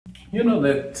You know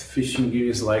that fishing gear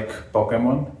is like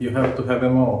Pokemon, you have to have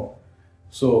them all.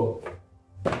 So,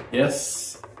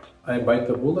 yes, I bite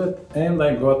the bullet and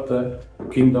I got the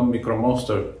Kingdom Micro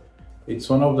Monster. It's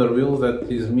one of the reels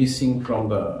that is missing from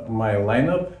my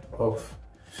lineup of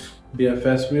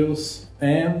BFS reels,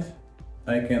 and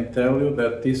I can tell you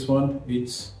that this one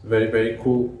it's very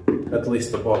cool, at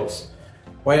least the box.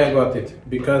 Why I got it?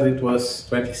 Because it was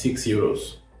 26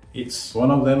 euros. It's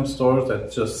one of them stores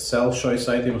that just sell choice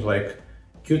items like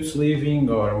cute sleeving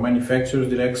or manufacturer's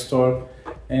direct store,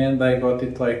 and I got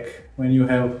it like when you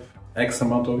have X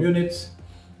amount of units,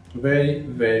 very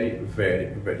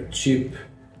cheap,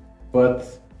 but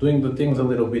doing the things a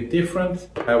little bit different.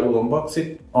 I will unbox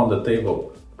it on the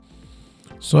table.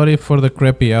 Sorry for the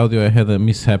crappy audio, I had a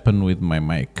mishappen with my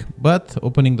mic. But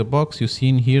opening the box, you see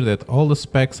in here that all the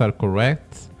specs are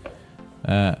correct,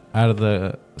 are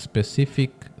the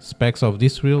specific specs of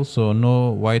this reel, so no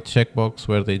white checkbox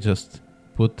where they just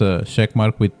put a check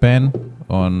mark with pen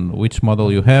on which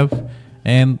model you have.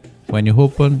 And when you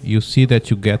open, you see that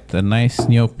you get a nice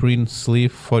neoprene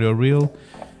sleeve for your reel,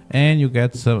 and you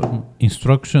get some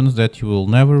instructions that you will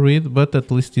never read, but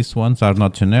at least these ones are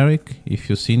not generic. If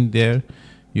you see in there,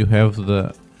 you have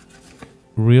the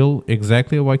reel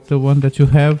exactly like the one that you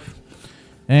have,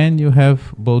 and you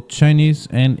have both Chinese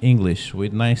and English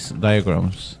with nice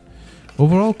diagrams.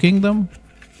 Overall, Kingdom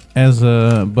as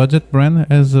a budget brand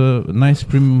has a nice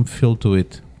premium feel to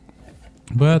it.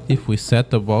 But if we set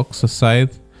the box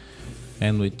aside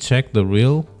and we check the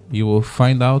reel, you will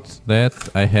find out that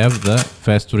I have the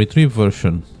fast retrieve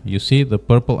version. You see the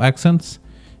purple accents?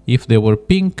 If they were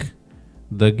pink,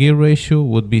 the gear ratio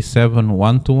would be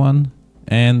 7:1:1,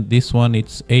 and this one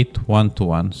it's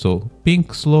 8:1:1. So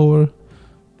pink slower,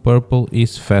 purple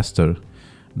is faster.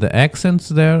 The accents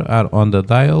there are on the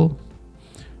dial,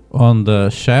 on the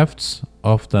shafts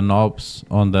of the knobs,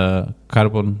 on the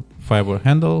carbon fiber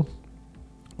handle,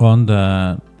 on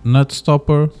the nut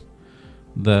stopper,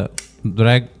 the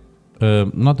drag,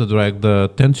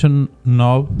 the tension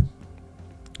knob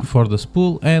for the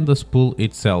spool, and the spool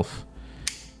itself.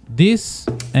 This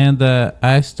and the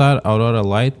iStar Aurora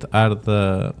Light are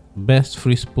the best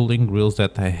free spooling reels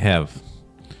that I have.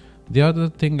 The other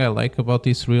thing I like about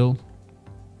this reel,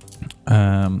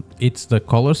 it's the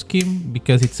color scheme,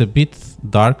 because it's a bit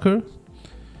darker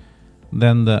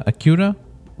than the Acura,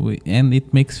 and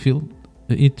it makes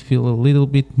it feel a little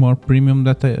bit more premium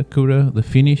than the Acura, the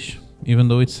finish, even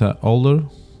though it's an older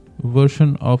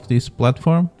version of this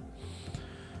platform.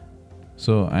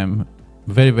 So I'm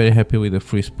very happy with the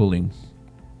free spooling.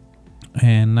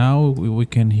 And now we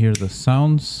can hear the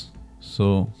sounds.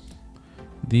 So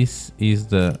this is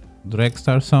the drag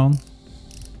star sound,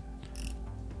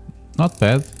 not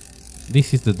bad.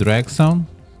 This is the drag sound,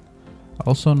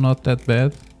 also not that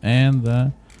bad, and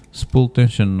the spool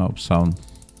tension knob sound.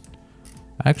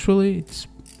 Actually, it's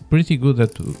pretty good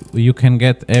that you can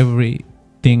get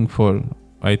everything for,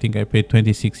 I think I paid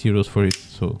 26 euros for it.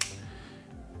 So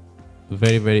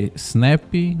very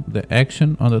snappy, the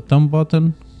action on the thumb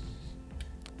button.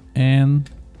 And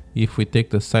if we take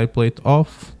the side plate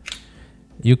off,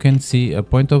 you can see a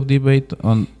point of debate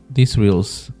on these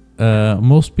reels.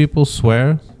 Most people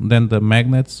swear that the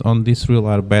magnets on this reel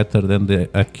are better than the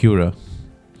Acura,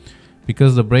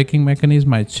 because the braking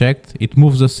mechanism I checked, it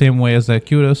moves the same way as the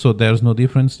Acura, so there's no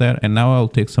difference there. And now I'll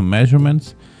take some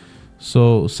measurements.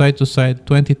 So side to side,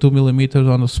 22 millimeters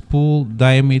on the spool,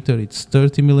 diameter it's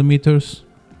 30 millimeters.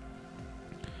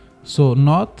 So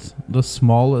not the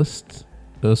smallest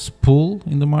spool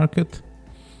in the market.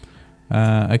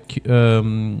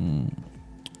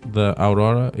 The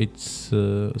Aurora it's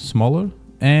smaller,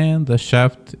 and the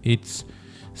shaft it's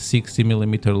 60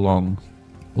 millimeter long.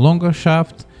 Longer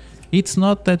shaft. It's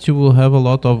not that you will have a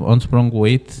lot of unsprung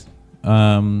weight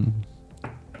when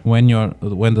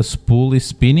the spool is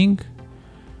spinning,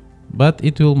 but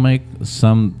it will make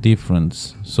some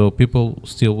difference. So people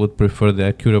still would prefer the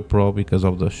Acura Pro because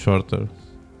of the shorter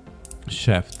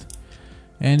shaft.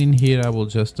 And in here I will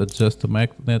just adjust the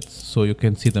magnets so you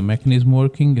can see the mechanism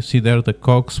working. You see there the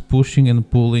cogs pushing and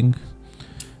pulling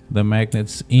the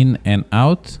magnets in and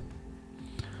out.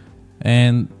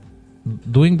 And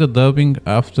doing the dubbing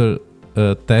after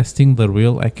testing the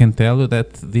reel, I can tell you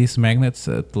that these magnets,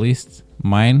 at least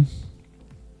mine,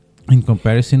 in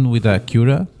comparison with the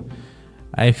Acura,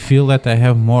 I feel that I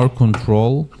have more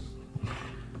control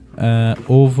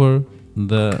over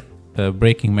the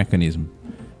braking mechanism.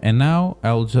 And now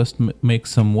I'll just make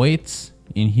some weights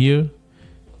in here.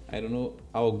 I don't know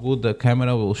how good the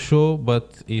camera will show,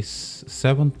 but it's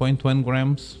 7.1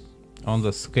 grams on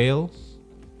the scale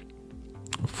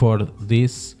for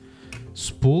this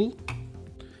spool.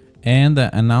 And the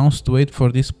announced weight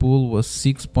for this spool was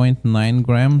 6.9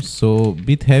 grams, so a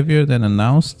bit heavier than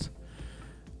announced.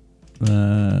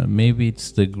 Maybe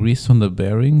it's the grease on the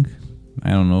bearing,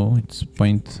 I don't know, it's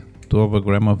 0.2 of a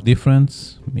gram of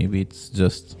difference. Maybe it's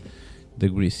just the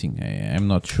greasing, I'm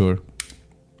not sure.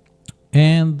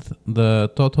 And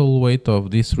the total weight of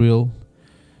this reel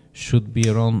should be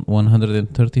around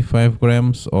 135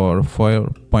 grams or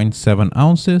 4.7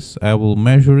 ounces. I will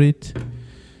measure it.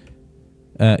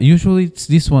 Usually it's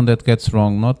this one that gets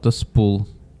wrong, not the spool.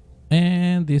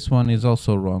 And this one is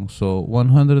also wrong, so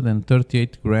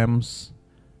 138 grams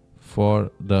for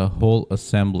the whole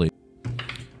assembly.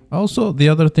 Also, the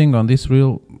other thing on this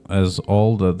reel, as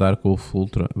all the Darkwolf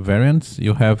Ultra variants,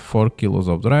 you have 4 kilos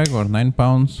of drag or 9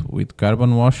 pounds with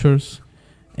carbon washers,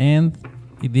 and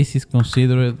this is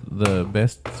considered the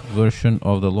best version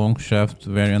of the long shaft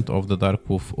variant of the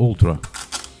Darkwolf Ultra.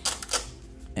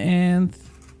 And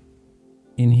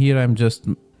in here I'm just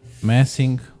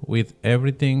messing with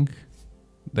everything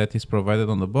that is provided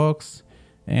on the box,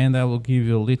 and I will give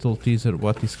you a little teaser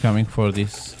what is coming for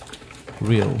this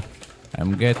reel.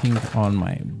 I'm getting on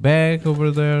my bag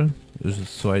over there,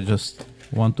 so I just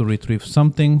want to retrieve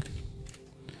something,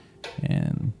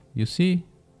 and you see,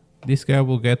 this guy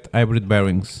will get hybrid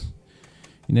bearings.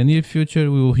 In the near future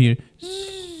we will hear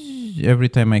every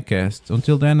time I cast.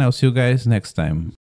 Until then, I'll see you guys next time.